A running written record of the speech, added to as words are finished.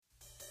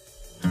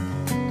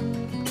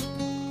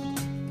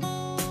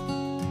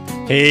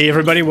Hey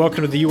everybody,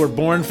 welcome to the You Were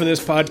Born for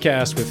This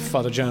podcast with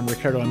Father John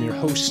Riccardo. I'm your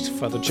host,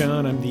 Father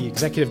John. I'm the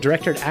executive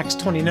director at Acts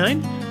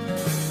 29.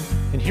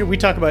 And here we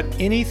talk about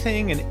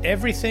anything and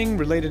everything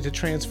related to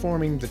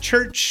transforming the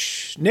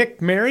church.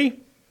 Nick,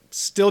 Mary,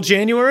 still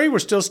January, we're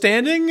still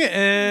standing,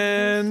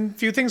 and a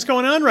few things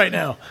going on right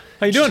now.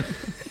 How you doing?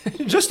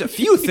 Just a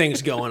few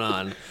things going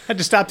on. Had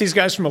to stop these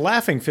guys from a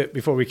laughing fit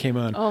before we came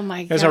on. Oh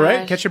my god. Guys all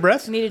right? Catch your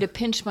breath? I needed to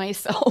pinch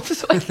myself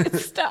so I could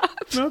stop.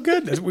 No,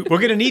 good. We're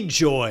going to need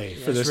joy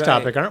for this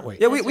topic, aren't we?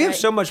 Yeah, we have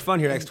so much fun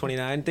here at Acts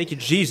 29. Thank you,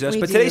 Jesus.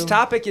 We But do. today's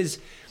topic is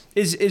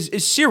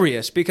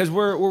serious because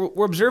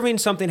we're observing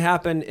something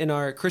happen in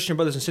our Christian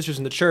brothers and sisters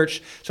in the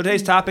church. So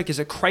today's topic is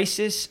a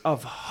crisis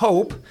of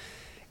hope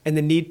and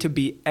the need to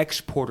be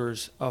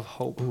exporters of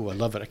hope. Ooh, I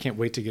love it. I can't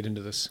wait to get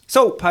into this.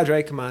 So,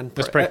 Padre, come on.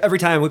 Let's pray. Every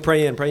time we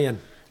pray in.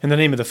 In the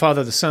name of the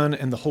Father, the Son,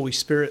 and the Holy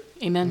Spirit.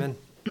 Amen.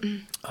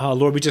 Amen.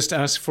 Lord, we just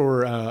ask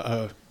for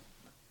a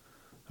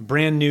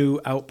brand new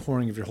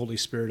outpouring of your Holy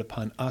Spirit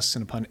upon us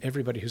and upon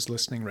everybody who's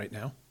listening right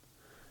now.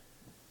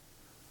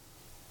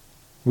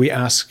 We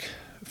ask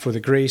for the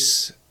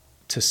grace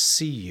to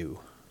see you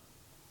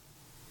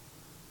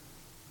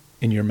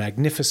in your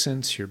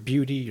magnificence, your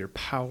beauty, your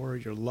power,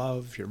 your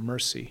love, your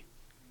mercy.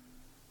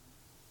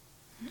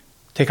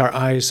 Take our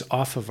eyes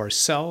off of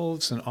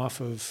ourselves and off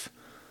of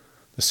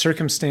the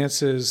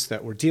circumstances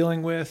that we're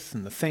dealing with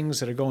and the things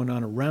that are going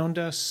on around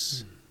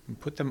us, and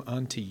put them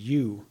onto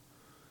you,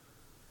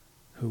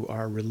 who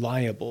are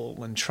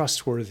reliable and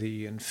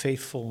trustworthy and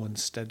faithful and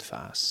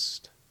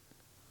steadfast.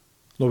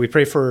 Lord, we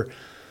pray for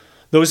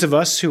those of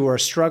us who are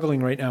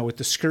struggling right now with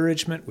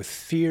discouragement, with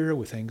fear,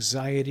 with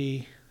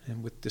anxiety,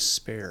 and with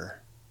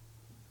despair,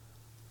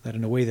 that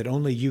in a way that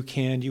only you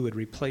can, you would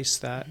replace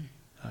that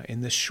in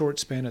this short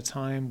span of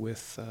time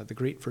with the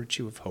great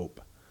virtue of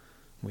hope.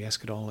 We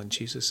ask it all in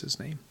Jesus'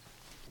 name.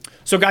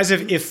 So guys,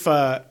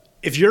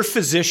 if you're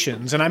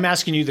physicians, and I'm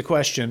asking you the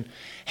question,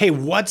 hey,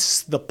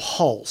 what's the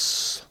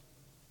pulse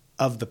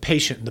of the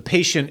patient? The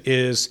patient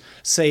is,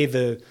 say,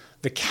 the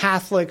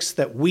Catholics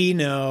that we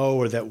know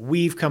or that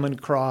we've come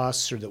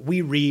across or that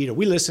we read or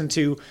we listen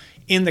to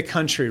in the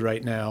country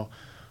right now.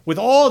 With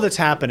all that's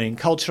happening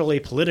culturally,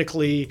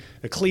 politically,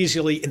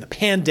 ecclesially, in the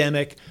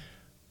pandemic,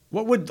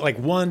 what would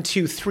 1,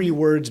 2, 3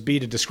 words be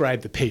to describe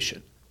the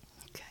patient?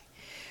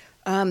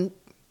 Okay.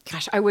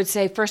 I would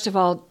say, first of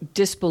all,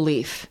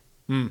 disbelief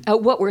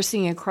at what we're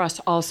seeing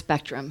across all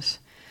spectrums.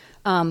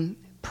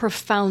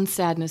 Profound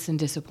sadness and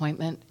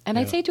disappointment. And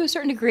I'd say to a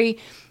certain degree,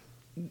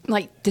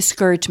 like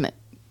discouragement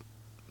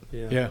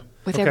Yeah.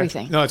 with Okay.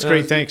 everything. No, it's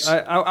great. Thanks.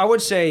 I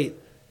would say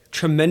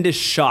tremendous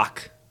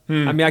shock.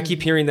 I mean, I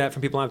keep hearing that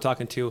from people I'm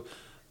talking to.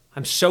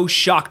 I'm so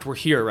shocked we're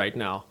here right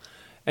now.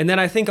 And then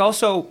I think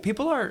also some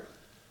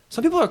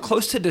people are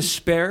close to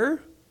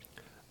despair.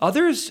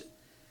 Others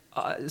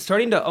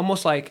starting to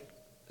almost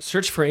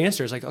search for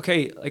answers.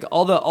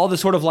 All the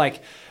sort of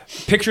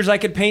pictures I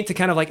could paint to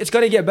kind of it's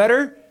going to get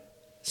better.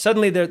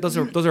 Suddenly those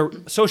are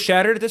so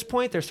shattered at this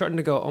point. They're starting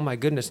to go, oh my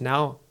goodness,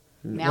 now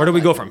where do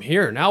we go from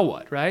here? Now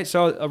what, right?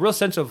 So a real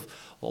sense of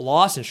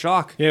loss and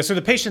shock. Yeah, so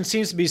the patient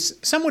seems to be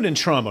somewhat in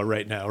trauma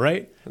right now,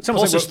 right?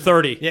 Pulse is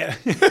 30. Yeah,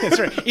 that's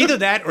right. Either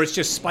that or it's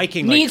just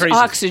spiking like Needs crazy.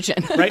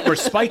 oxygen. Right, or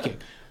spiking.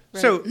 Right.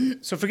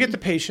 So forget the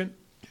patient.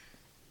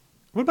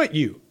 What about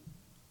you?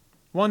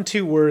 1,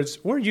 2 words.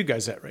 Where are you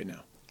guys at right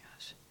now?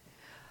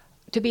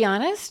 To be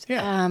honest,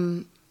 Yeah.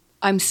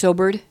 I'm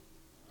sobered.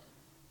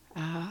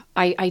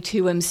 I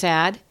too am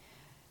sad.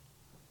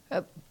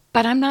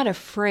 But I'm not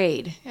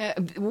afraid.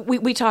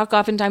 We talk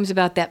oftentimes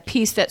about that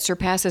peace that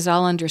surpasses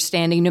all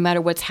understanding, no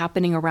matter what's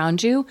happening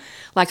around you.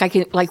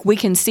 We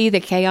can see the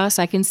chaos.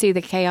 I can see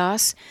the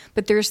chaos,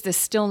 but there's this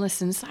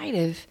stillness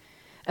inside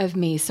of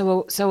me.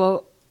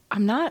 So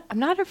I'm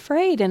not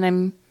afraid, and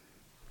I'm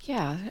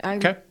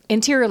Okay.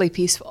 interiorly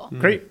peaceful.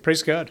 Great,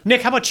 praise God.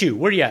 Nick, how about you?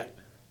 Where are you at?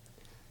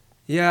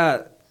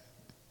 Yeah,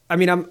 I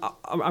mean,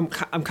 I'm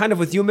kind of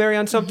with you, Mary,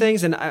 on some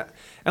things, and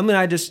Emily and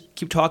I just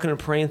keep talking and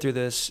praying through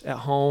this at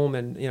home,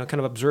 and kind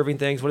of observing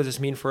things. What does this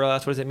mean for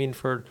us? What does it mean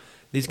for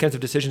these kinds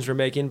of decisions we're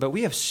making? But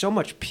we have so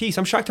much peace.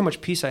 I'm shocked how much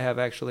peace I have,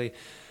 actually.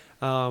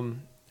 I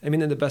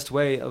mean, in the best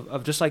way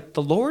of just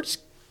the Lord's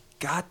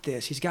got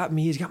this. He's got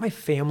me. He's got my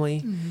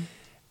family,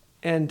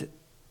 and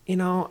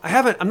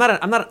I'm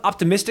not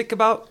optimistic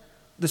about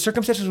the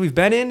circumstances we've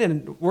been in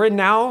and we're in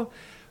now,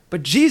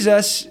 but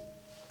Jesus.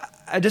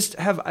 I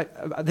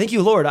thank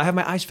you, Lord. I have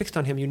my eyes fixed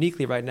on him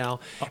uniquely right now.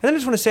 And then I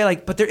just want to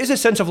say, but there is a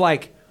sense of well,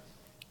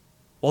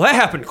 that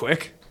happened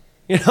quick.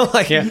 Yeah.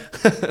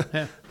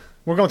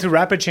 We're going through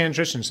rapid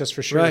transitions, that's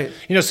for sure. Right.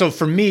 So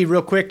for me,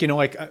 real quick,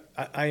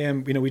 I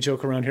am, we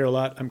joke around here a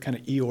lot. I'm kind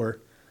of Eeyore,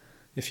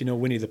 if you know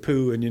Winnie the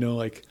Pooh,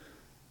 and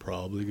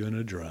probably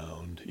gonna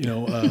drown.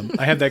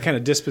 I have that kind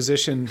of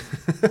disposition.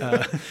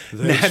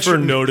 Thanks for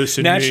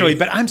noticing naturally, me.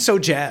 but I'm so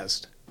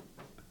jazzed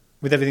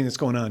with everything that's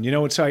going on.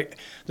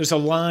 There's a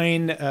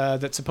line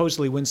that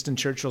supposedly Winston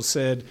Churchill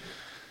said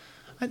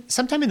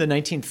sometime in the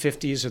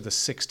 1950s or the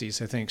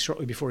 60s, I think,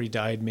 shortly before he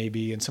died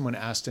maybe, and someone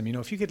asked him,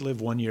 if you could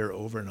live one year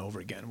over and over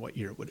again, what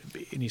year would it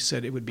be? And he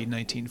said it would be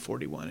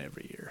 1941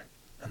 every year.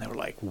 And they were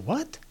like,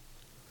 what?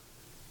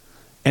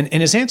 And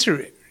his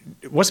answer,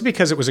 it wasn't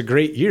because it was a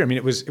great year. I mean,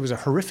 it was a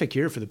horrific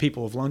year for the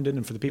people of London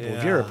and for the people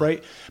of Europe,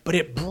 right? But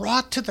it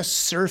brought to the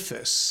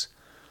surface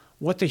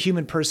what the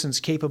human person's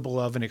capable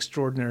of in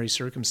extraordinary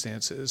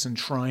circumstances and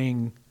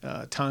trying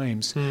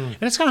times. And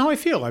that's kind of how I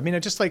feel. I mean, I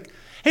just like,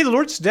 hey, the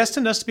Lord's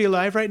destined us to be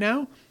alive right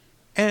now.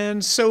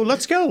 And so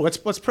let's go.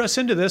 Let's press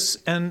into this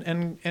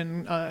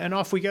and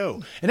off we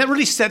go. And that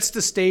really sets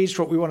the stage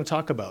for what we want to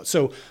talk about.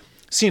 So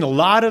seeing a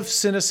lot of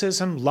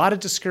cynicism, a lot of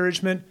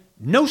discouragement,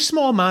 no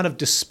small amount of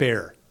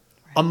despair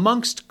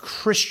amongst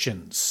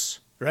Christians,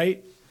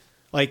 right?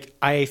 Like,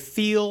 I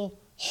feel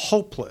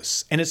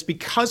hopeless. And it's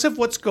because of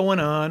what's going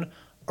on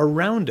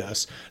around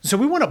us. So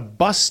we want to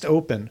bust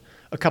open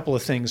a couple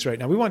of things right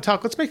now. We want to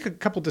talk, let's make a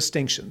couple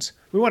distinctions.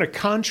 We want to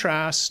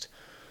contrast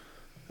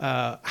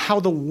how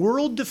the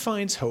world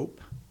defines hope,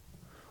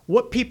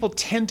 what people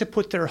tend to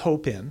put their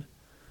hope in,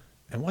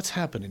 and what's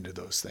happening to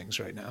those things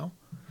right now.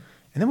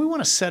 And then we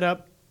want to set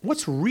up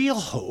what's real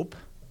hope,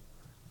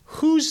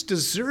 who's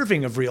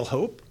deserving of real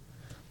hope,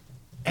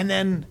 and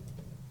then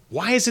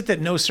why is it that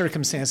no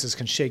circumstances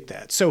can shake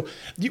that? So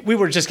we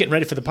were just getting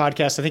ready for the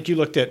podcast. I think you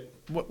looked at,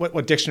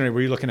 what dictionary were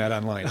you looking at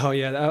online? Oh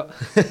yeah,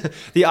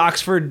 the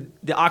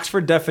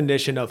Oxford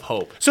definition of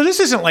hope. So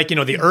this isn't like,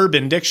 the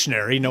Urban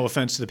Dictionary. No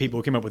offense to the people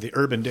who came up with the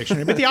Urban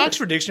Dictionary, but the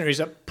Oxford Dictionary is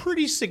a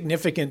pretty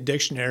significant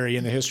dictionary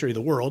in the history of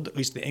the world, at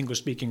least the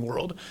English-speaking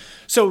world.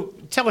 So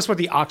tell us what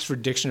the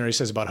Oxford Dictionary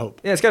says about hope.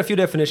 Yeah, it's got a few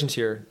definitions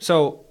here.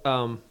 So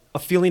a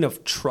feeling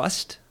of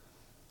trust,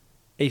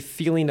 a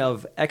feeling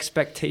of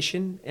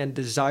expectation and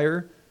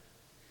desire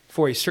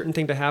for a certain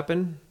thing to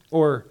happen,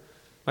 or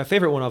my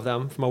favorite one of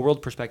them from a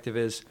world perspective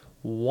is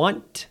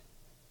want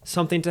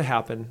something to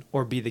happen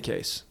or be the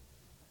case.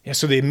 Yeah,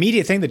 so the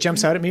immediate thing that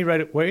jumps out at me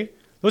right away,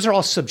 those are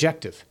all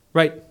subjective.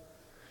 Right.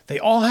 They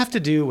all have to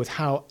do with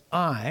how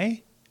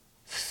I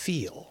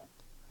feel.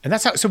 And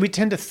that's how, so we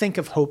tend to think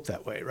of hope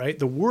that way, right?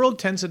 The world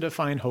tends to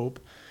define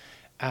hope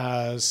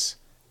as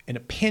an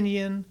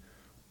opinion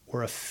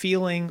or a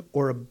feeling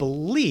or a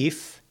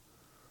belief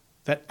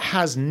that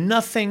has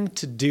nothing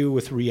to do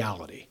with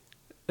reality.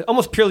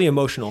 Almost purely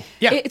emotional.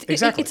 Yeah,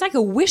 exactly. It's like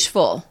a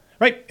wishful.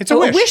 Right, it's a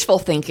wish. Wishful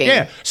thinking.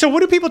 Yeah. So what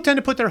do people tend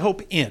to put their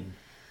hope in?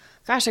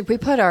 Gosh, like we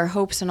put our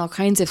hopes in all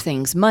kinds of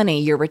things.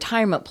 Money, your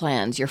retirement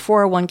plans, your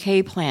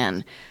 401k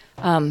plan,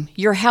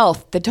 your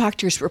health, the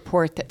doctor's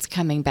report that's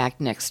coming back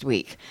next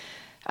week.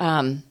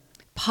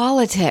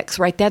 Politics,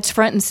 right? That's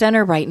front and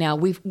center right now.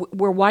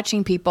 We're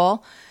watching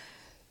people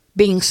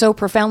being so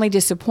profoundly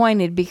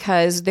disappointed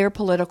because their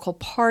political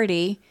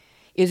party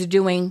is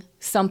doing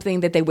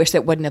something that they wish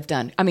that wouldn't have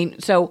done. I mean,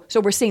 so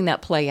we're seeing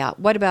that play out.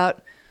 What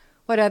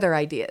other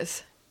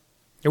ideas?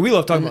 Yeah, we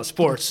love talking about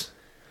sports.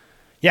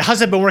 Yeah, how's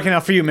that been working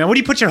out for you, man? What do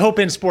you put your hope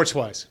in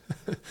sports-wise?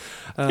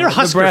 You're a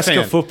Husker Nebraska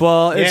fan.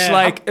 football. It's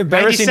like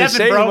embarrassing to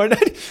say. Bro.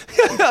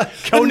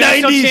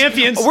 Co-national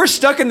champions. We're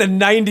stuck in the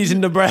 90s in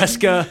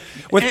Nebraska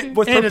with and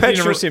perpetual. at the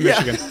University of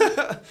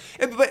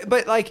Michigan.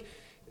 but like,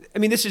 I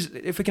mean, this is,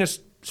 if we can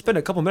spend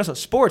a couple minutes on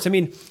sports. I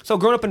mean, so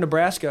growing up in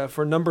Nebraska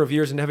for a number of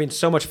years and having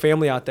so much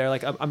family out there,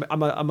 like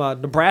I'm a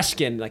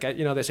Nebraskan. Like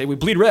they say we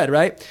bleed red,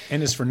 right?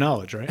 And it's for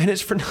knowledge, right? And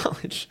it's for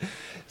knowledge.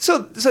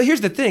 So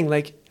here's the thing,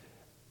 like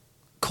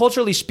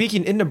culturally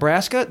speaking, in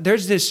Nebraska,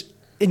 there's this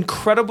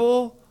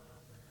incredible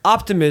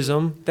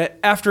optimism that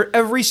after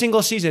every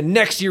single season,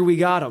 next year we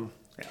got them,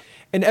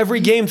 and every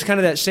game's kind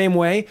of that same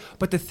way.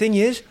 But the thing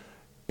is,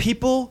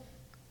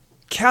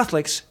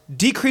 Catholics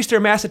decrease their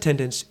mass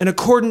attendance in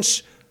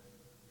accordance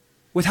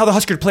with how the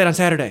Huskers played on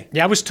Saturday.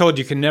 Yeah, I was told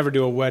you can never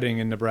do a wedding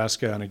in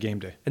Nebraska on a game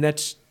day. And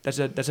that's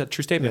a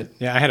true statement.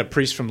 Yeah, I had a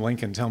priest from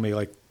Lincoln tell me,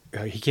 like,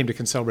 he came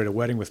to celebrate a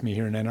wedding with me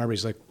here in Ann Arbor.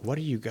 He's like, what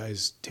are you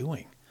guys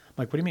doing? I'm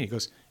like, what do you mean? He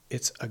goes,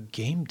 it's a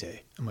game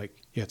day. I'm like,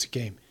 yeah, it's a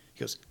game. He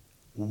goes,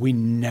 we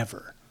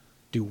never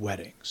do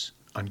weddings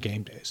on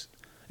game days.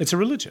 It's a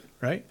religion,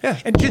 right? Yeah.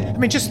 And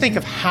just think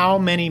of how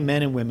many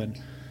men and women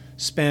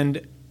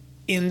spend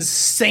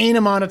insane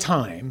amount of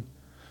time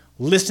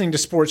listening to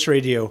sports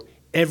radio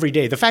every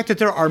day. The fact that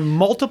there are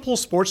multiple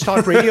sports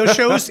talk radio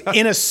shows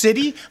in a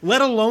city,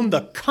 let alone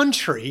the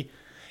country,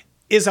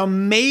 is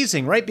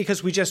amazing, right?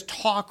 Because we just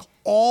talk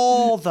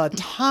all the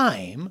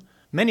time,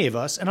 many of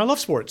us, and I love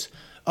sports,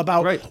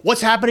 about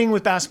what's happening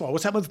with basketball,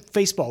 what's happening with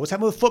baseball, what's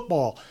happening with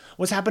football,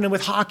 what's happening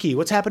with hockey,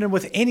 what's happening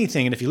with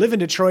anything. And if you live in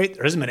Detroit,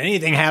 there hasn't been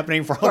anything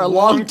happening for a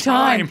long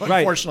time,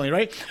 unfortunately,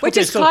 right? Which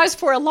is cause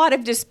for a lot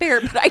of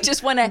despair. But I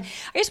just want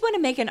to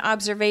make an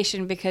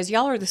observation, because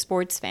y'all are the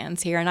sports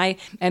fans here, and I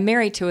am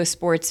married to a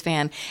sports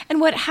fan.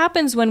 And what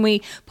happens when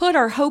we put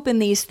our hope in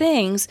these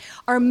things,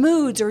 our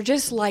moods are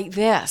just like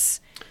this.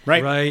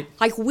 Right.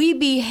 Like we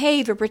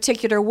behave a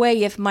particular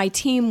way if my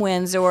team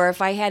wins, or if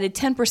I had a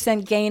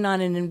 10% gain on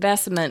an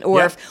investment,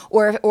 or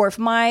if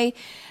my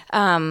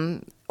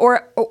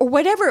or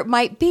whatever it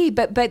might be.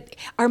 But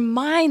our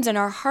minds and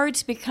our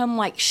hearts become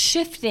like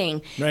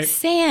shifting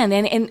sand,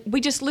 and we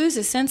just lose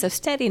a sense of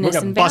steadiness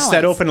and balance. We're going to bust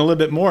that open a little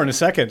bit more in a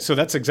second. So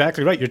that's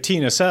exactly right. You're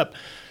teeing us up.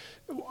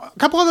 A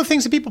couple other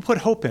things that people put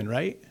hope in,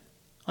 right?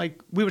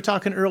 Like we were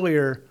talking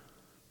earlier,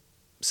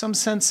 some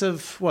sense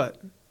of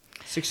what?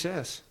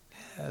 Success.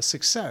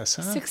 Success,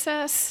 huh?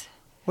 Success.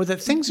 Or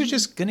that things are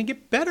just going to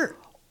get better.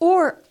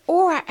 Or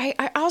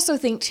I also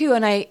think too,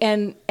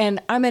 and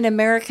I'm an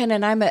American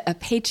and I'm a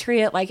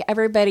patriot like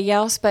everybody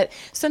else, but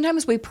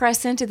sometimes we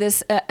press into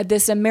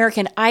this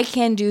American I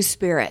can do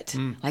spirit,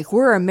 like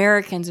we're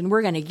Americans and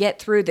we're going to get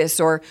through this,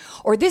 or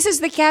this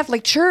is the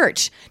Catholic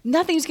Church,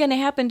 nothing's going to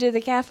happen to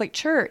the Catholic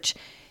Church,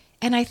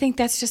 and I think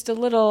that's just a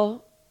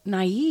little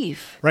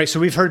naive. Right. So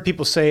we've heard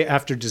people say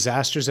after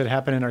disasters that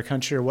happen in our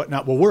country or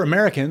whatnot, well, we're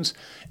Americans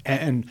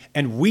and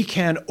we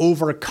can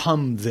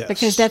overcome this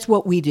Because that's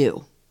what we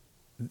do.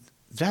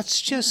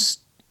 That's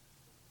just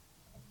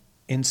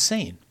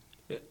insane.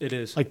 It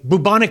is. Like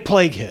bubonic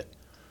plague hit.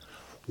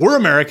 We're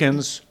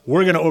Americans.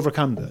 We're going to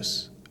overcome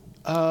this.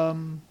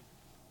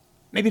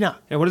 Maybe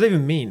not. Yeah, what does that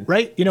even mean?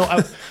 Right?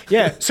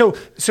 Yeah. So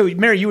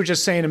Mary, you were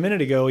just saying a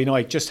minute ago,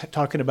 like just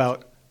talking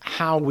about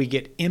how we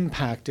get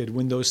impacted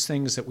when those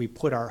things that we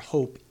put our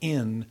hope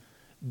in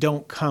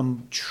don't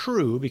come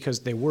true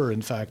because they were,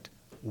 in fact,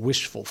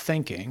 wishful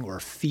thinking or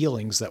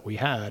feelings that we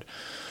had.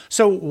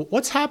 So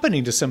what's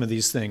happening to some of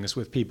these things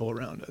with people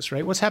around us,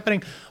 right? What's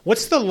happening?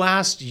 What's the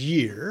last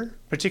year,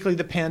 particularly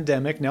the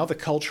pandemic, now the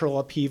cultural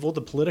upheaval,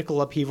 the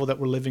political upheaval that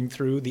we're living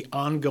through, the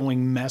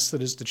ongoing mess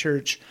that is the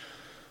church?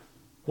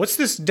 What's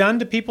this done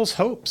to people's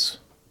hopes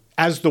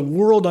as the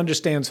world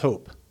understands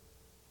hope?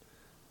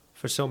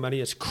 For so many,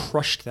 it's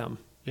crushed them.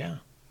 Yeah,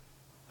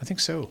 I think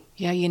so.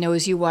 Yeah,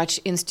 as you watch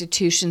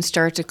institutions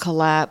start to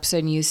collapse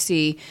and you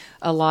see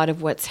a lot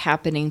of what's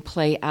happening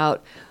play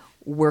out,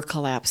 we're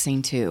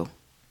collapsing too.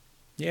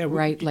 Yeah,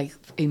 right? Like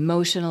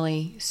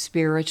emotionally,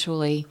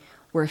 spiritually,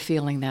 we're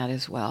feeling that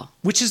as well.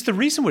 Which is the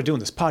reason we're doing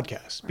this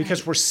podcast,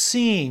 because we're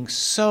seeing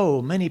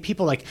so many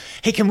people like,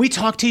 hey, can we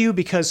talk to you?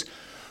 Because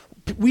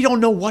we don't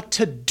know what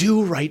to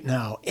do right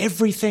now.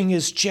 Everything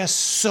is just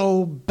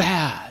so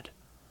bad.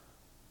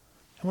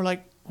 And we're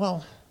like,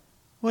 well,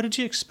 what did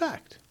you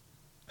expect?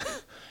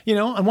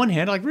 On one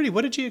hand, like, really,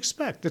 what did you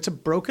expect? It's a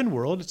broken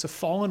world. It's a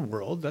fallen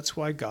world. That's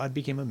why God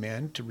became a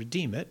man, to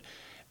redeem it.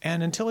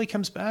 And until he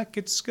comes back,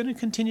 it's going to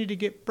continue to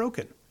get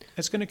broken.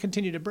 It's going to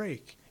continue to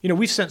break.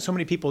 We've sent so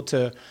many people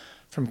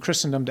from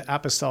Christendom to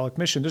apostolic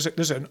mission.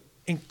 There's an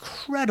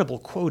incredible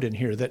quote in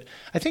here that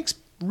I think is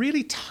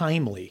really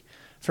timely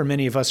for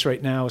many of us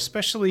right now,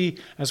 especially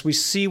as we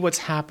see what's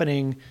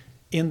happening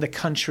in the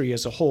country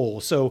as a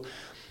whole. So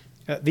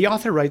the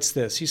author writes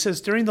this. He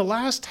says, during the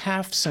last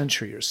half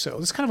century or so,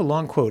 this is kind of a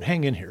long quote,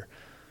 hang in here.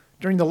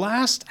 During the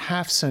last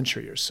half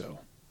century or so,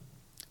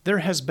 there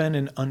has been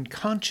an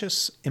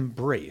unconscious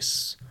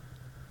embrace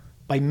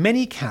by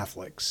many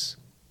Catholics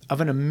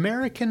of an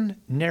American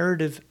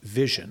narrative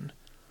vision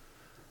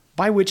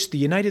by which the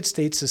United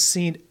States is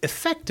seen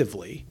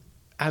effectively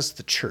as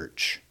the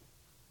church.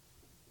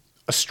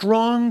 A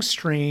strong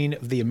strain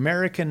of the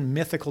American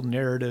mythical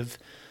narrative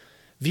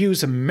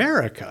views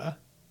America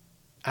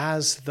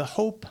as the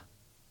hope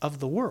of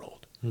the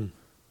world,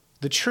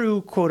 the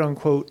true,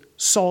 quote-unquote,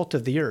 salt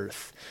of the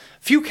earth.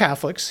 Few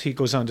Catholics, he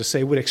goes on to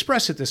say, would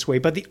express it this way,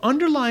 but the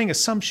underlying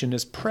assumption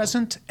is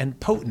present and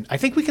potent. I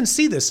think we can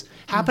see this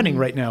happening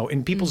right now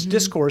in people's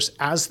discourse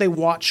as they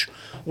watch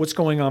what's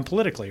going on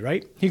politically,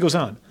 right? He goes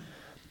on.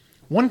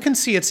 One can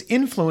see its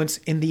influence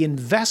in the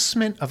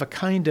investment of a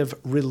kind of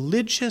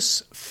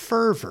religious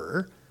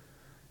fervor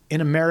in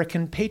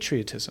American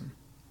patriotism,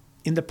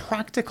 in the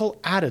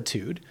practical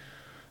attitude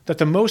that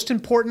the most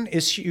important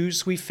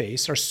issues we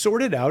face are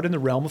sorted out in the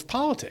realm of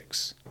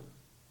politics,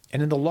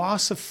 and in the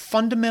loss of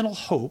fundamental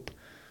hope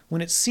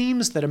when it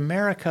seems that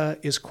America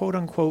is,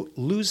 quote-unquote,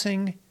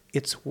 losing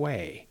its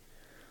way.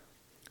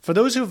 For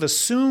those who have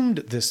assumed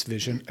this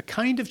vision, a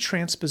kind of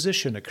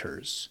transposition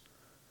occurs.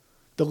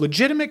 The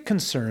legitimate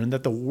concern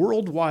that the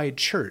worldwide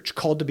church,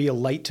 called to be a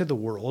light to the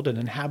world and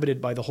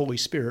inhabited by the Holy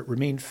Spirit,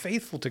 remain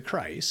faithful to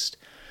Christ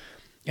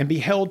and be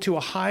held to a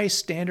high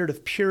standard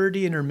of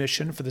purity and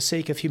remission for the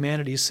sake of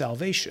humanity's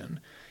salvation,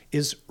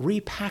 is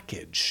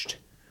repackaged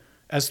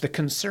as the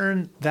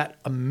concern that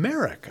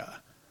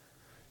America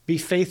be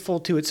faithful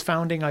to its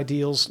founding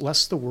ideals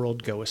lest the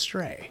world go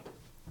astray.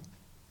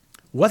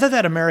 Whether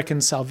that American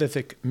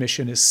salvific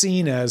mission is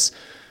seen as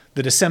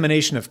the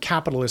dissemination of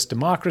capitalist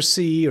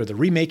democracy or the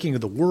remaking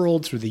of the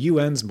world through the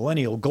UN's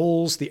millennial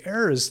goals, the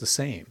error is the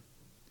same.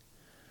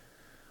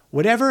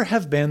 Whatever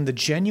have been the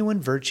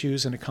genuine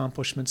virtues and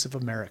accomplishments of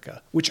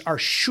America, which are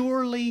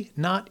surely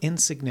not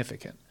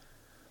insignificant,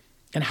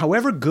 and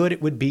however good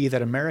it would be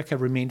that America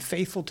remained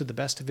faithful to the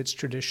best of its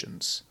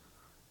traditions,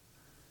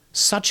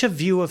 such a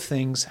view of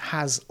things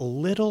has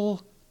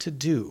little to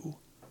do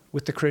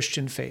with the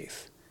Christian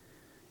faith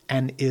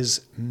and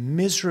is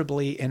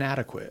miserably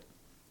inadequate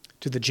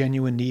to the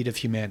genuine need of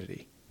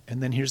humanity.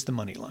 And then here's the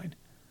money line.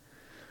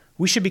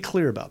 We should be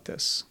clear about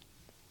this.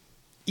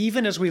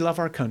 Even as we love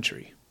our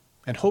country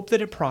and hope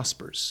that it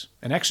prospers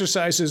and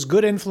exercises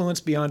good influence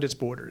beyond its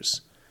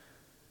borders,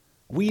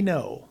 we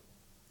know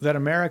that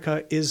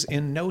America is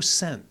in no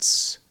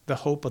sense the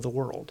hope of the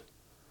world.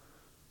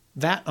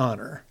 That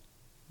honor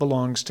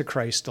belongs to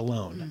Christ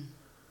alone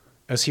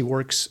as he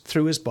works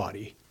through his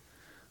body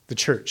the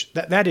church.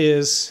 That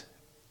is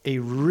a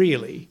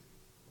really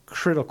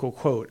critical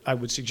quote, I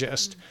would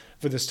suggest,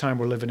 for this time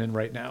we're living in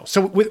right now.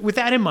 So with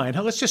that in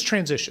mind, let's just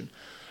transition.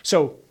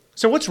 So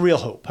what's real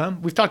hope? Huh?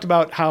 We've talked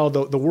about how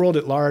the world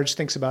at large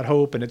thinks about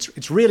hope, and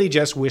it's really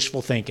just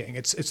wishful thinking.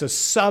 It's a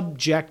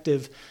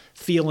subjective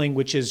feeling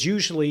which is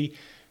usually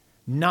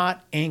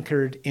not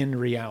anchored in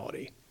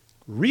reality.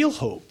 Real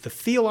hope, the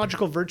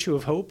theological virtue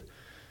of hope,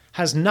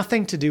 has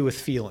nothing to do with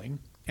feeling,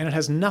 and it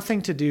has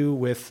nothing to do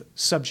with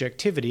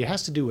subjectivity. It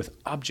has to do with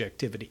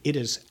objectivity. It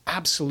is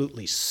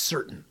absolutely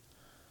certain.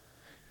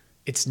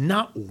 It's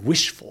not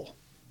wishful.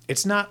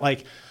 It's not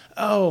like,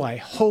 oh, I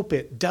hope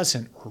it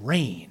doesn't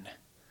rain.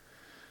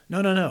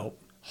 No.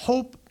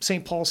 Hope,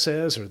 St. Paul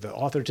says, or the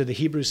author to the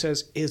Hebrews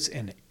says, is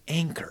an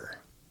anchor.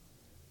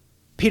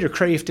 Peter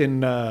Kraft,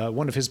 in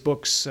one of his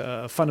books,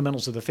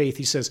 Fundamentals of the Faith,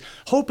 he says,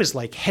 hope is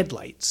like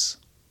headlights.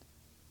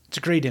 It's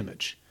a great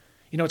image.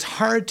 It's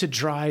hard to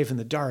drive in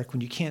the dark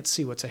when you can't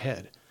see what's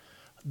ahead.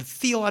 The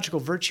theological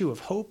virtue of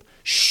hope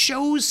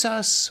shows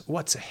us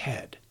what's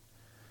ahead.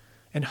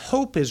 And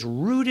hope is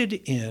rooted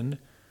in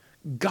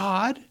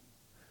God,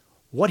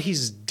 what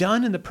he's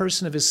done in the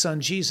person of his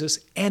son Jesus,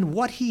 and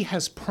what he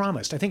has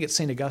promised. I think it's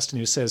St. Augustine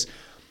who says,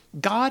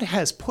 God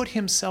has put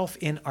himself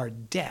in our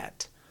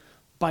debt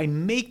by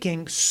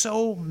making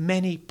so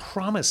many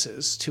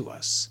promises to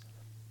us.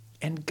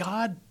 And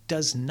God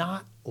does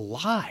not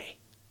lie,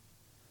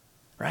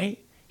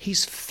 right?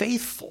 He's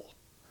faithful.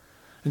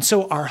 And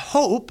so our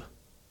hope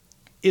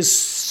is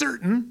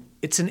certain.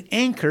 It's an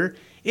anchor.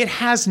 It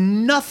has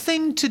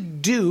nothing to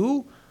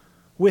do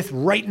with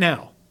right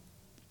now.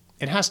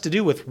 It has to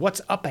do with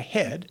what's up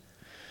ahead.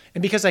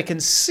 And because I can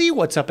see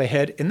what's up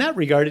ahead, in that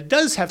regard, it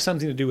does have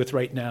something to do with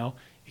right now.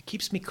 It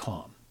keeps me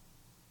calm.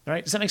 All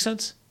right? Does that make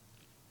sense?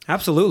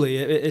 Absolutely.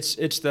 It's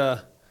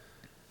the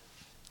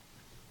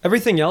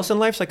everything else in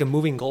life's like a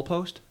moving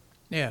goalpost.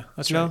 Yeah,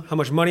 that's You know, right. how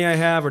much money I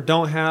have or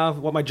don't have,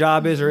 what my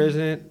job is or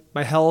isn't,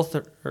 my health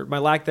or my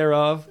lack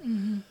thereof.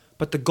 Mm-hmm.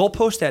 But the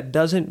goalpost that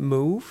doesn't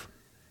move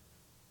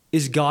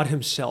is God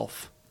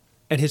himself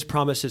and his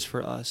promises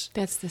for us.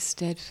 That's the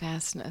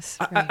steadfastness.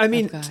 I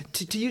mean, of God.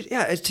 to use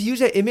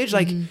that image,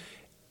 like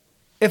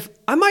if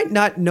I might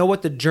not know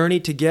what the journey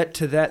to get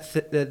to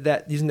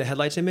that using the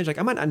headlights image, like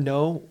I might not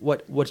know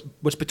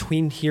what's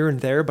between here and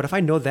there, but if I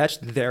know that's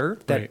there,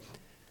 that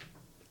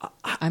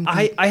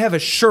Right. I have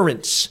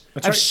assurance,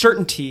 That's I have right.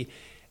 certainty,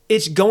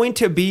 it's going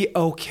to be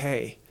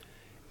okay.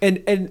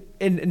 And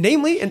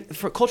namely, and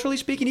for culturally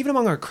speaking, even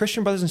among our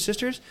Christian brothers and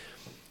sisters,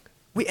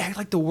 we act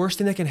like the worst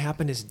thing that can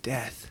happen is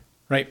death.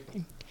 Right.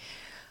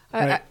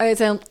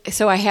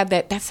 So I have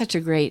that. That's such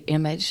a great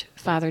image,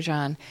 Father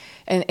John,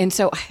 and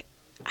so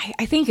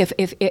I think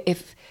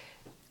if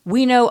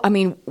we know, I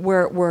mean,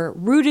 we're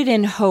rooted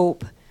in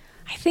hope.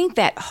 I think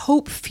that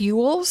hope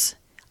fuels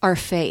our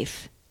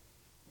faith.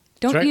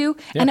 Don't That's right. you?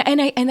 Yeah.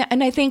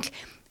 And I think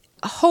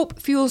hope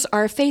fuels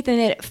our faith, and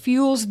it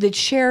fuels the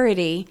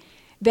charity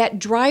that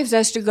drives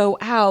us to go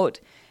out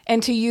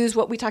and to use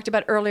what we talked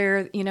about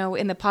earlier,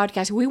 in the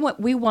podcast.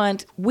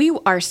 We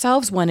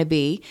ourselves want to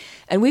be,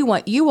 and we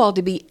want you all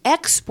to be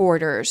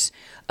exporters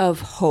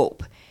of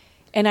hope.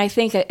 And I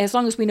think as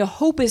long as we know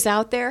hope is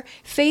out there,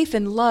 faith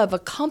and love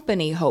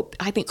accompany hope.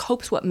 I think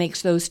hope's what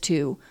makes those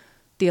two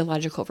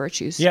theological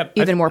virtues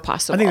even more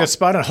possible. I think that's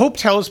spot on. Hope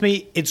tells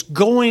me it's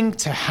going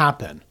to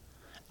happen.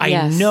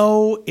 Yes. I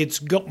know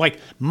it's like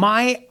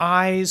my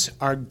eyes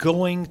are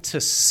going to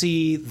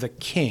see the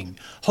King.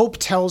 Hope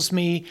tells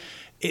me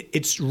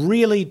it's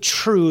really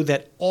true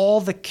that all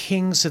the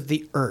kings of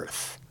the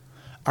earth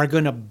are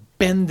going to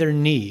bend their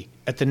knee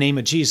at the name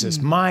of Jesus.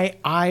 My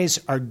eyes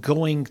are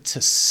going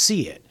to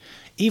see it,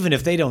 even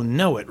if they don't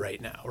know it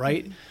right now,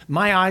 right?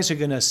 My eyes are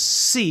going to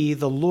see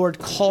the Lord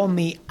call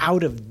me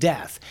out of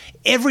death.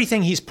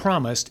 Everything he's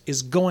promised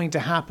is going to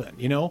happen,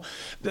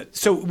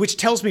 So, which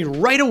tells me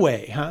right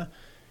away,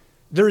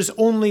 there's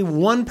only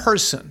one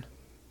person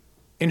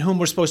in whom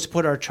we're supposed to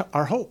put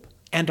our hope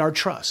and our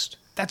trust.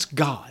 That's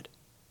God.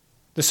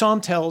 The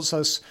psalm tells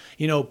us,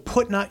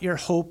 put not your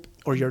hope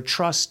or your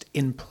trust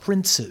in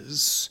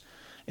princes,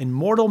 in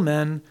mortal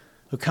men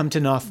who come to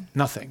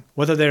nothing,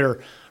 whether they're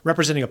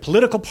representing a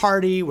political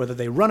party, whether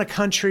they run a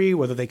country,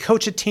 whether they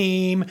coach a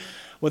team,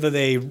 whether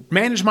they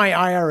manage my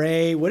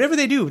IRA, whatever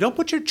they do. Don't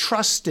put your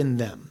trust in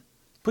them.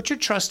 Put your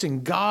trust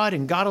in God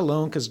and God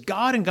alone, because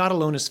God and God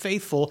alone is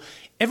faithful.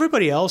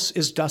 Everybody else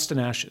is dust and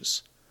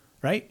ashes,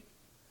 right?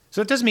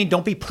 So it doesn't mean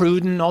don't be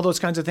prudent, all those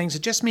kinds of things.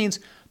 It just means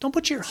don't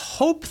put your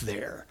hope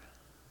there.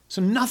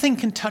 So nothing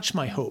can touch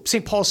my hope.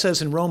 St. Paul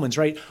says in Romans,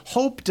 right?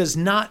 Hope does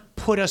not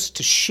put us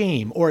to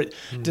shame, or it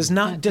does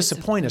not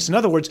disappoint us. In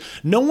other words,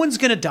 no one's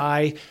going to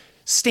die,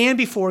 stand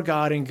before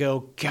God and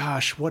go,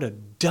 gosh, what a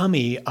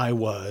dummy I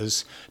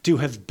was to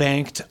have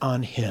banked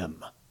on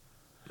him.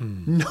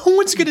 No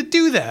one's going to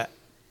do that.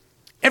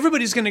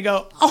 Everybody's going to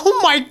go, oh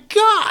my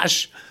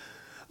gosh,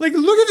 like,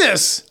 look at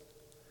this.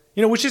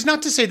 Which is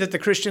not to say that the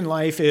Christian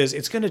life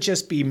it's going to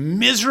just be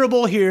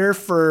miserable here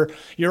for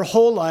your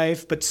whole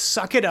life, but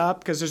suck it up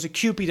because there's a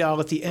Cupid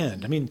doll at the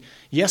end. I mean,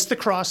 yes, the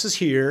cross is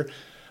here,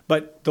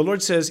 But the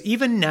Lord says,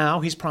 even now,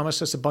 he's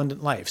promised us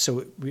abundant life.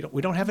 So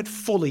we don't have it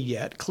fully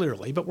yet,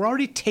 clearly, but we're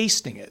already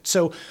tasting it.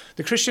 So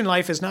the Christian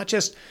life is not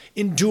just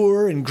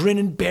endure and grin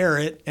and bear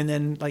it and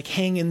then like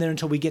hang in there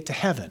until we get to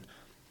heaven.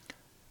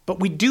 But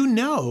we do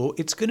know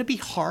it's going to be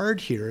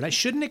hard here, and I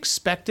shouldn't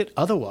expect it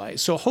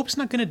otherwise. So hope's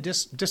not going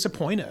to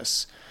disappoint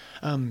us.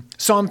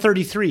 Psalm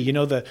 33,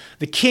 the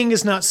king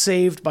is not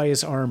saved by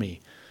his army.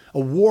 A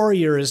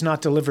warrior is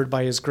not delivered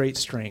by his great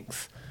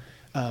strength.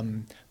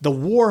 The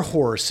war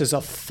horse is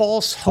a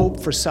false hope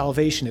for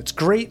salvation. Its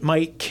great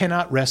might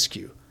cannot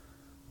rescue.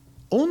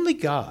 Only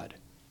God.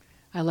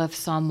 I love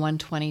Psalm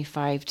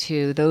 125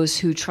 too. Those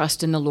who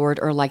trust in the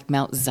Lord are like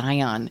Mount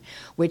Zion,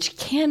 which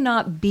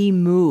cannot be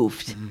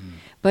moved,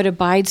 but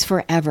abides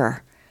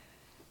forever.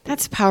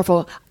 That's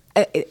powerful.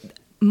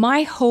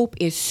 My hope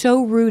is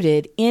so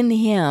rooted in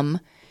him.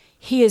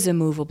 He is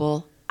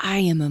immovable. I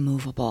am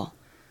immovable.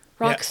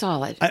 Rock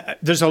solid.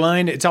 There's a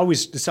line. It's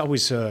always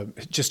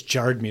just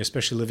jarred me,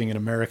 especially living in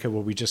America,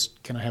 where we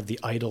just kind of have the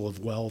idol of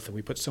wealth, and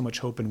we put so much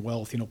hope in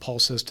wealth. Paul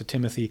says to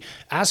Timothy,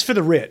 "As for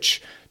the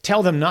rich,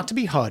 tell them not to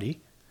be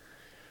haughty,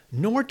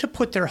 nor to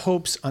put their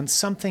hopes on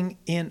something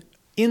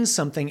in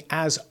something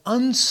as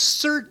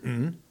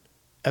uncertain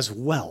as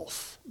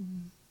wealth."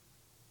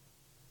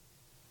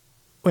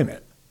 Wait a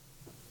minute.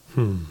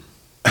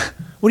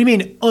 What do you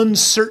mean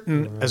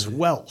uncertain as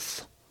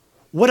wealth?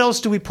 What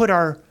else do we put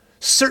our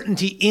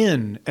certainty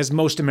in as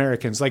most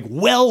Americans? Like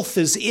wealth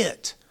is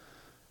it.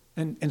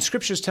 And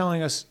Scripture's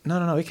telling us,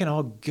 no, it can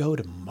all go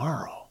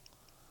tomorrow,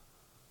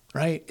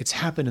 right? It's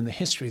happened in the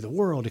history of the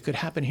world. It could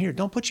happen here.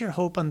 Don't put your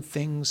hope on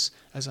things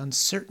as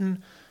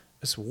uncertain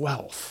as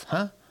wealth,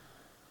 huh?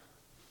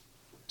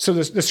 So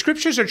the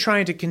Scriptures are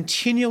trying to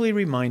continually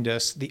remind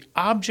us the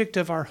object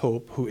of our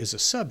hope, who is a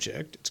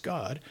subject, it's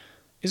God,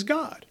 is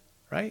God,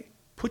 right?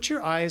 Put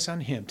your eyes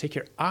on him. Take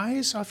your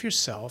eyes off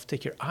yourself.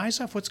 Take your eyes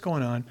off what's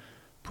going on.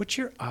 Put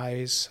your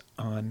eyes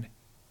on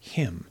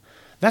him.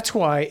 That's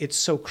why it's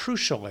so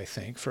crucial, I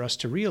think, for us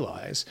to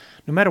realize,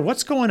 no matter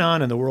what's going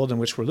on in the world in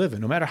which we're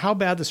living, no matter how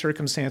bad the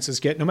circumstances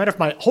get, no matter if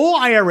my whole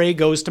IRA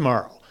goes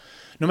tomorrow,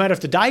 no matter if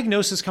the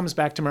diagnosis comes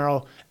back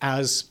tomorrow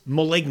as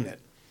malignant,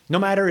 no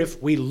matter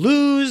if we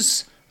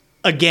lose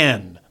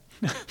again,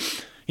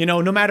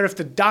 no matter if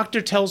the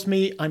doctor tells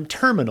me I'm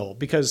terminal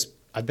because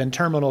I've been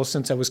terminal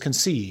since I was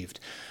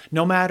conceived,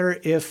 no matter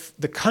if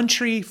the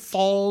country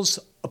falls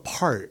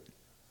apart,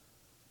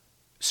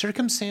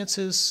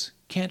 circumstances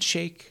can't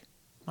shake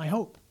my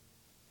hope.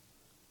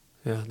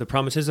 Yeah, the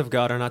promises of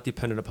God are not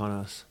dependent upon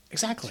us.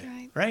 Exactly,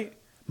 That's right?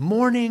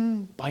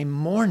 Morning by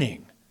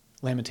morning,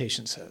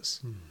 Lamentation says,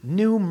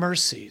 new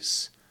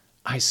mercies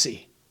I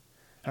see,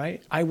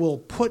 right? I will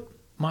put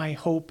my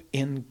hope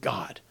in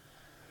God,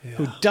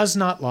 who does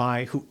not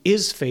lie, who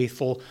is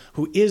faithful,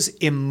 who is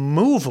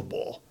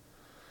immovable,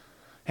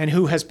 and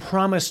who has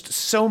promised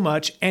so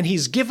much, and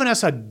he's given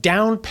us a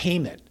down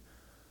payment.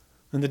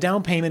 And the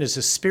down payment is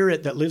the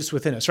Spirit that lives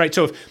within us, right?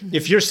 So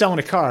if you're selling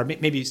a car,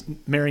 maybe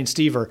Mary and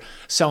Steve are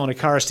selling a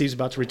car. Steve's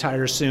about to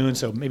retire soon,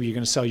 so maybe you're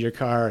going to sell your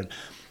car.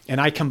 And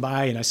I come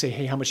by and I say,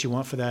 hey, how much you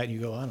want for that? And you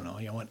go, I don't know,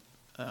 I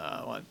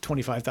want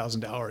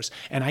 $25,000.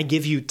 And I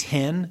give you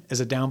 10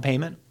 as a down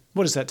payment.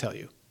 What does that tell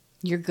you?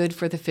 You're good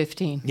for the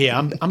 15. Yeah,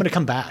 I'm going to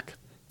come back.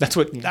 That's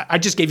what I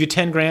just gave you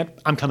 10 grand.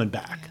 I'm coming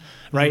back.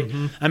 Right?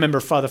 Mm-hmm. I remember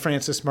Father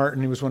Francis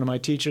Martin, who was one of my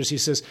teachers. He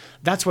says,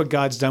 that's what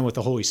God's done with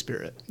the Holy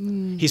Spirit.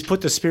 He's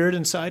put the Spirit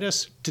inside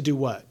us to do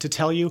what? To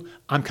tell you,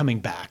 I'm coming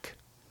back.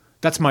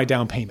 That's my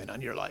down payment on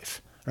your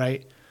life,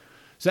 right?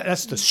 So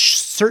that's the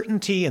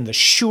certainty and the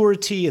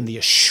surety and the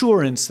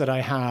assurance that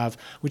I have,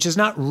 which is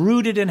not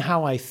rooted in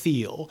how I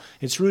feel.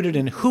 It's rooted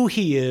in who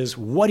he is,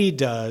 what he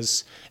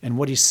does, and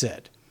what he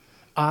said.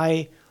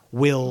 I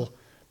will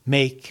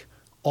make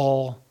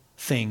all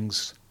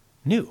things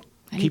new.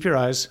 Keep your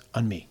eyes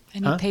on me.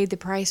 And he paid the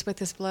price with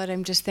his blood.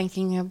 I'm just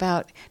thinking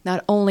about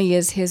not only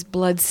is his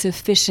blood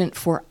sufficient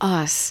for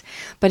us,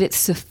 but it's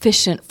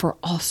sufficient for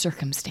all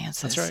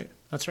circumstances.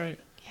 That's right.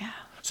 Yeah.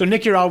 So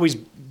Nick, you're always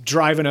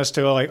driving us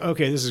to like,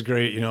 okay, this is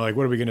great.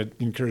 What are we going to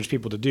encourage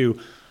people to do?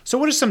 So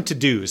what are some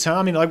to-dos?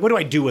 I mean, what do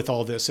I do with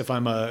all this if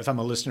I'm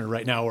a listener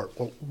right now, or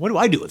what do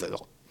I do with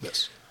all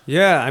this?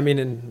 Yeah, I mean,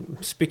 and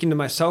speaking to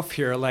myself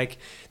here, like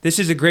this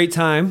is a great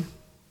time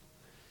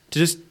to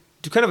just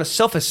do kind of a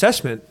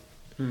self-assessment.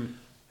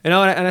 And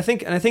I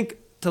think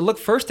to look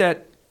first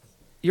at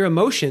your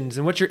emotions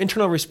and what your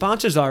internal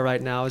responses are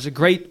right now is a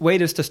great way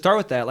to start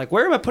with that. Like,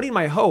 where am I putting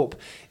my hope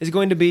is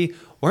going to be,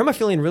 where am I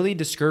feeling really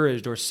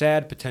discouraged or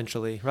sad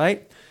potentially,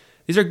 right?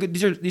 These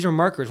are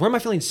markers. Where am I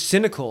feeling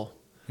cynical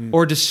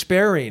or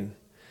despairing?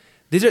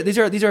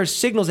 These are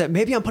signals that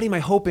maybe I'm putting my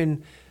hope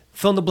in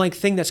fill in the blank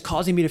thing that's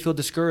causing me to feel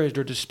discouraged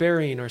or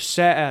despairing or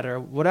sad or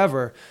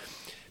whatever.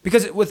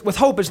 Because with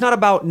hope, it's not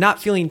about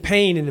not feeling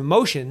pain and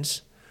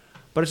emotions,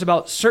 but it's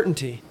about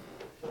certainty.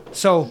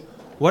 So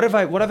what have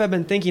I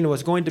been thinking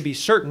was going to be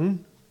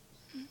certain?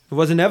 It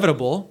was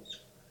inevitable.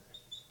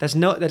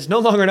 that's no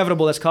longer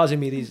inevitable that's causing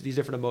me these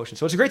different emotions.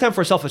 So it's a great time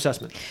for a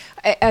self-assessment.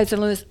 As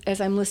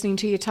I'm listening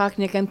to you talk,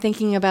 Nick, I'm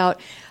thinking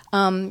about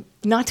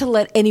not to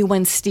let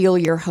anyone steal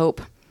your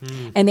hope.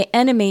 And the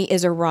enemy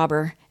is a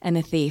robber and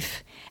a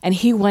thief, and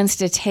he wants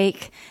to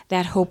take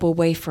that hope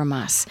away from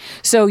us.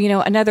 So,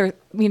 another,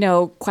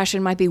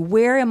 question might be,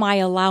 where am I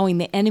allowing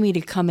the enemy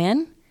to come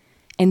in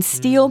and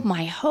steal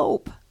my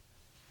hope?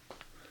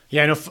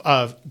 Yeah, I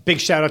know. Big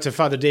shout out to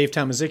Father Dave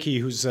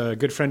Tomaszicki, who's a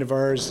good friend of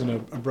ours and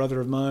a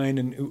brother of mine,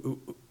 and who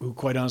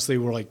quite honestly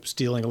we're like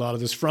stealing a lot of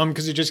this from,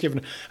 because he's just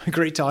given a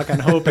great talk on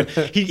hope, and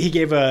he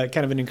gave a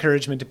kind of an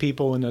encouragement to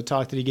people in a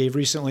talk that he gave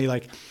recently.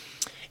 Like,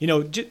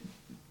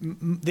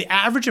 the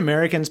average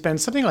American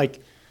spends something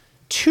like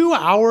 2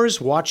 hours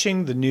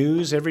watching the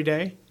news every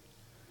day,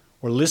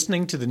 or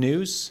listening to the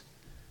news,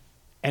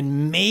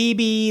 and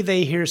maybe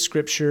they hear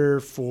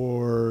scripture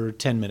for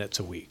 10 minutes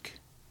a week.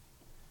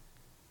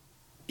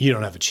 You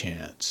don't have a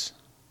chance.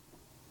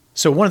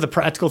 So one of the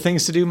practical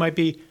things to do might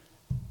be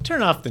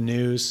turn off the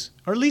news,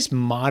 or at least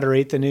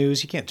moderate the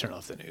news. You can't turn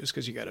off the news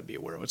because you got to be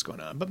aware of what's going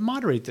on, but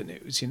moderate the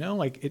news.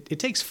 Like it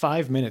takes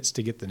 5 minutes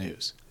to get the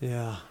news.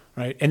 Yeah.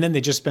 Right. And then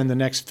they just spend the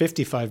next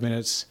 55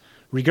 minutes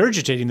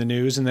regurgitating the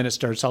news, and then it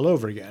starts all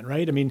over again.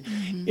 Right. I mean,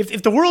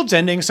 if the world's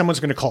ending,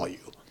 someone's going to call you.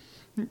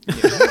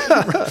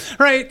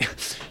 Right.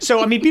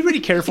 So, be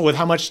really careful with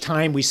how much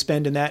time we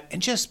spend in that,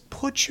 and just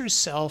put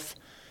yourself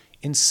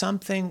in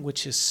something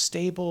which is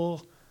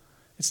stable.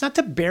 It's not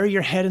to bury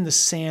your head in the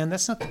sand.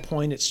 That's not the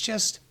point. It's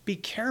just be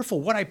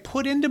careful. What I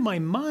put into my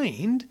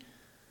mind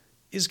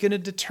is going to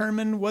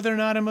determine whether or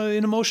not I'm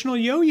an emotional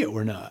yo-yo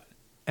or not.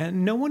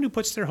 And no one who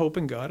puts their hope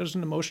in God is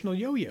an emotional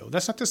yo-yo.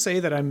 That's not to say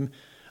that I'm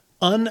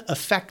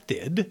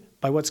unaffected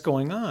by what's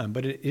going on,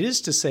 but it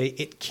is to say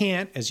it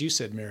can't, as you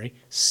said, Mary,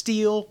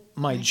 steal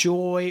my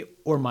joy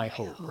or my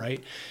hope,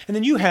 right? And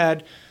then you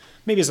had,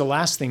 maybe as the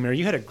last thing, Mary,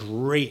 you had a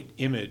great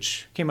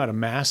image. Came out of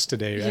Mass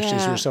today, actually,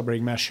 as we were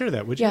celebrating Mass. Share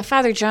that, would you? Yeah,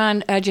 Father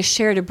John just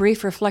shared a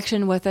brief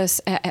reflection with us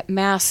at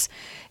Mass,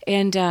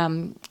 and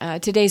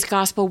today's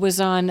gospel was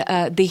on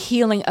the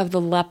healing of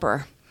the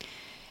leper.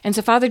 And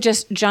so Father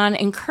John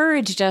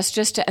encouraged us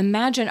just to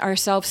imagine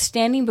ourselves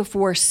standing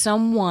before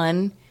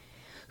someone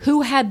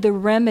who had the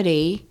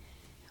remedy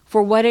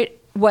for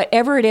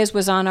whatever it is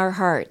was on our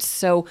hearts.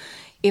 So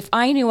if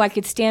I knew I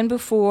could stand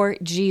before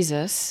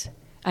Jesus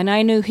and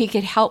I knew he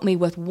could help me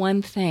with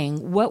one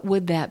thing, what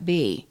would that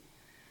be?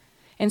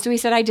 And so he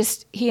said,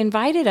 he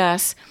invited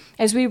us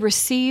as we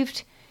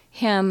received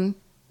him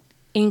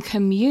in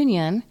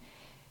communion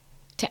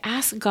to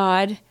ask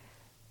God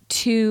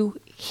to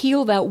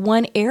heal that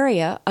one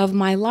area of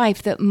my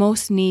life that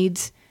most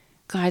needs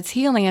God's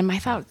healing. And my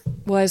thought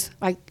was,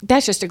 like,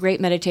 that's just a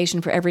great meditation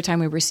for every time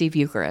we receive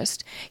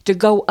Eucharist, to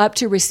go up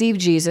to receive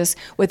Jesus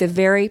with a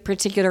very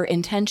particular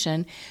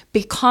intention,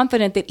 be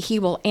confident that he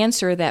will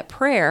answer that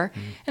prayer.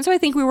 And so I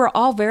think we were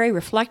all very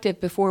reflective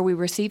before we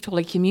received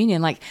Holy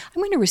Communion, like,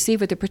 I'm going to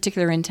receive with a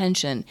particular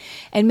intention.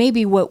 And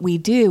maybe what we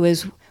do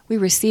is we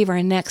receive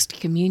our next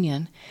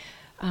communion,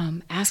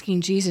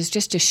 asking Jesus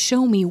just to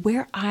show me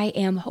where I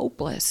am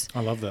hopeless.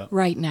 I love that.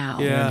 Right now.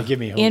 Yeah. And to give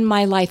me hope in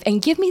my life,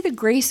 and give me the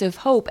grace of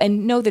hope,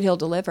 and know that he'll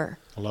deliver.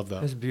 I love that.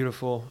 That's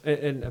beautiful.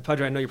 And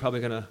Padre, I know you're probably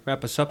going to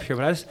wrap us up here,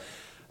 but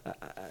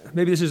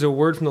maybe this is a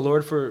word from the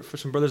Lord for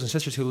some brothers and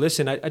sisters who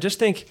listen. I just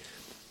think,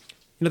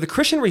 the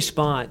Christian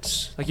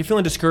response, like you're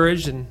feeling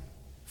discouraged and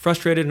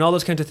frustrated and all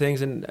those kinds of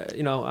things, and,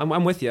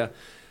 I'm with you.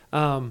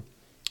 The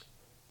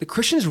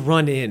Christians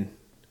run in.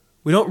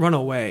 We don't run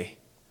away.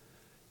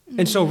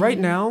 And so right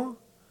now,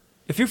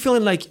 if you're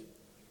feeling like,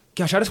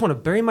 gosh, I just want to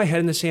bury my head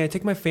in the sand,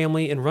 take my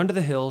family and run to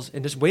the hills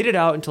and just wait it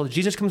out until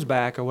Jesus comes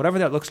back or whatever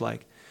that looks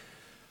like,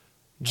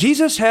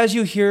 Jesus has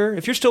you here.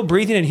 If you're still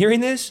breathing and hearing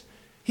this,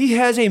 he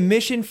has a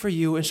mission for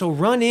you. And so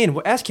run in.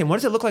 Ask him, what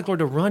does it look like, Lord,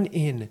 to run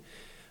in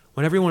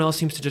when everyone else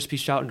seems to just be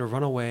shouting to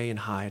run away and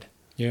hide?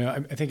 Yeah,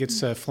 I think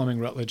it's Fleming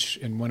Rutledge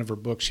in one of her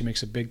books. She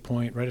makes a big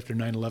point right after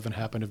 9/11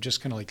 happened of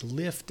just kind of like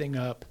lifting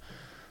up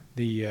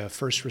the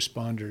first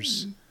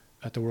responders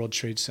at the World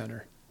Trade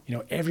Center.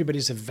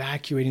 Everybody's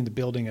evacuating the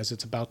building as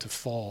it's about to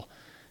fall.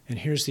 And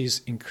here's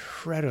these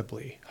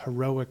incredibly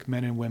heroic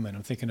men and women.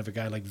 I'm thinking of a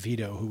guy like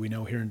Vito, who we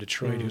know here in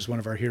Detroit, who's one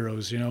of our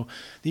heroes.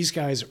 These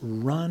guys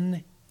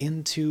run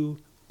into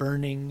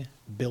burning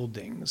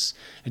buildings.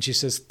 And she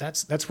says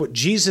that's what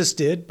Jesus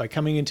did by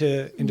coming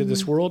into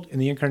this world in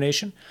the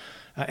incarnation.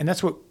 And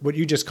that's what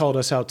you just called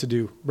us out to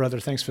do,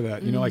 brother. Thanks for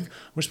that.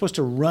 We're supposed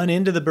to run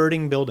into the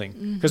burning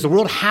building because the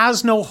world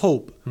has no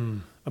hope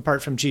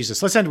apart from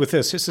Jesus. Let's end with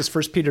this. This is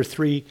 1 Peter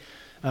 3,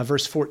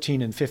 verse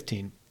 14 and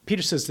 15.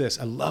 Peter says this.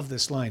 I love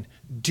this line.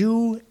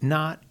 Do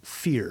not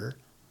fear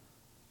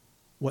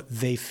what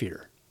they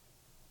fear.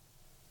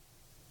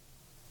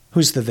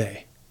 Who's the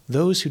they?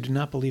 Those who do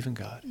not believe in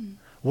God.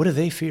 What do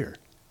they fear?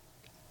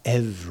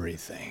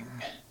 Everything,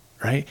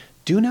 right?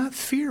 Do not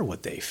fear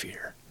what they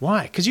fear.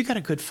 Why? Because you got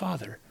a good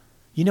Father.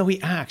 You know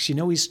he acts. You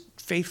know he's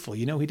faithful.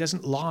 You know he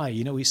doesn't lie.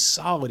 You know he's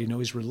solid. You know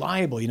he's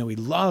reliable. You know he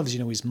loves. You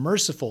know he's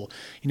merciful.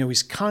 You know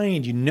he's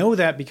kind. You know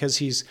that because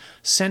he's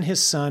sent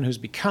his son who's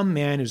become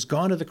man, who's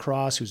gone to the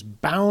cross, who's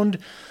bound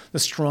the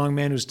strong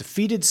man, who's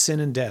defeated sin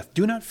and death.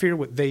 Do not fear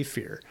what they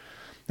fear.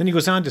 Then he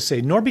goes on to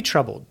say, nor be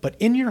troubled, but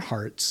in your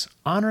hearts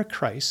honor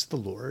Christ the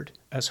Lord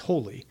as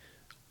holy,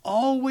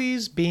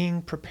 always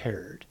being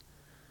prepared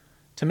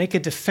to make a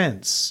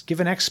defense, give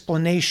an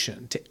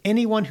explanation to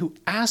anyone who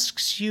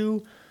asks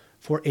you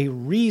for a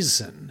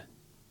reason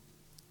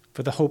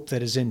for the hope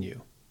that is in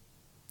you.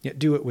 Yet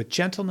do it with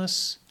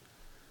gentleness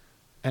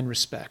and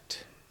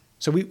respect.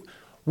 So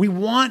we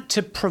want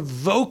to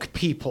provoke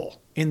people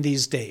in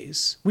these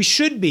days. We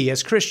should be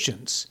as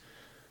Christians.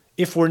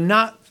 If we're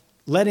not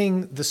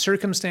letting the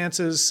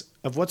circumstances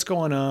of what's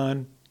going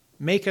on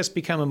make us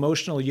become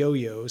emotional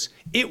yo-yos,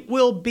 it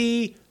will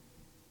be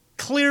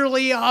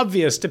clearly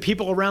obvious to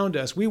people around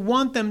us. We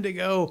want them to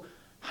go,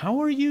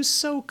 how are you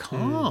so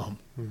calm?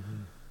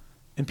 Mm-hmm.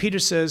 And Peter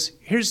says,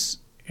 here's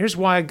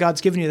why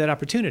God's given you that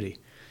opportunity.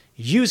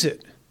 Use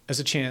it as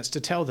a chance to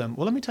tell them,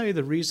 well, let me tell you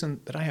the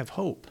reason that I have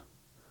hope.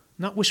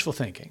 Not wishful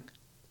thinking.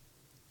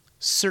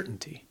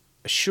 Certainty,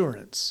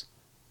 assurance,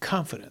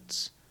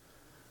 confidence.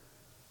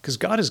 Because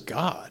God is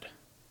God.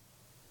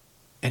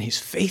 And he's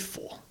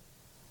faithful.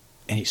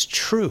 And he's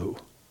true.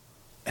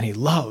 And he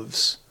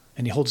loves.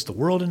 And he holds the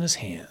world in his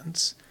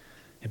hands.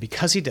 And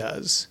because he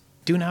does,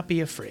 do not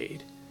be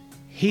afraid.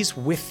 He's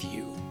with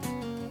you.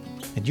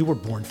 And you were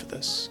born for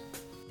this.